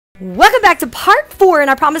Welcome back to part 4,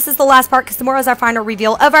 and I promise this is the last part because tomorrow is our final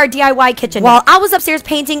reveal of our DIY kitchen. While I was upstairs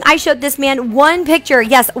painting, I showed this man one picture,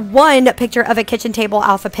 yes, one picture of a kitchen table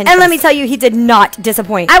off of Pinterest. And let me tell you, he did not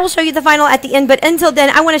disappoint. I will show you the final at the end, but until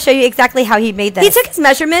then, I want to show you exactly how he made this. He took his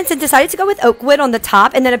measurements and decided to go with oak wood on the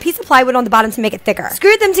top and then a piece of plywood on the bottom to make it thicker.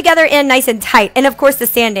 Screwed them together in nice and tight, and of course the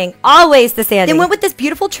sanding, always the sanding. Then went with this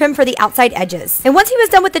beautiful trim for the outside edges. And once he was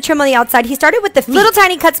done with the trim on the outside, he started with the feet. Little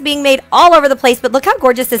tiny cuts being made all over the place, but look how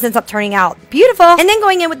gorgeous this ends up turning out. Beautiful. And then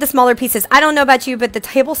going in with the smaller pieces. I don't know about you, but the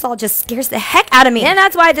table saw just scares the heck out of me. And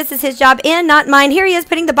that's why this is his job and not mine. Here he is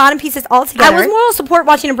putting the bottom pieces all together. I was moral support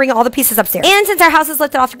watching him bring all the pieces upstairs. And since our house is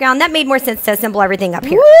lifted off the ground, that made more sense to assemble everything up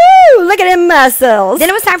here. Woo! Look at him muscles. Then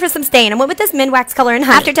it was time for some stain. I went with this Minwax color and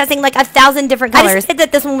honey. After testing like 1,000 different colors, I decided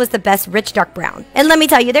that this one was the best, rich dark brown. And let me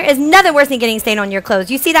tell you, there is nothing worse than getting stain on your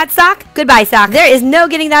clothes. You see that sock? Goodbye, sock. There is no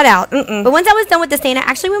getting that out. But once I was done with the stain, I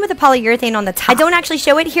actually went with the polyurethane on the top. I don't actually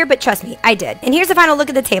show it here, but trust me, I did. And here's the final look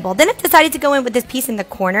at the table. Then I decided to go in with this piece in the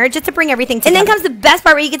corner just to bring everything together. And then comes the best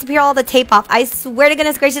part where you get to peel all the tape off. I swear to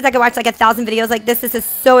goodness gracious, I could watch like 1,000 videos like this. This is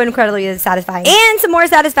so incredibly satisfying. And some more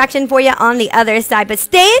satisfaction for you on the other side. But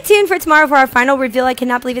stay tuned for tomorrow for our final reveal. I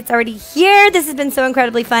cannot believe it's already here. This has been so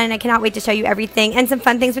incredibly fun, and I cannot wait to show you everything and some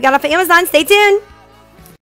fun things we got off of Amazon. Stay tuned.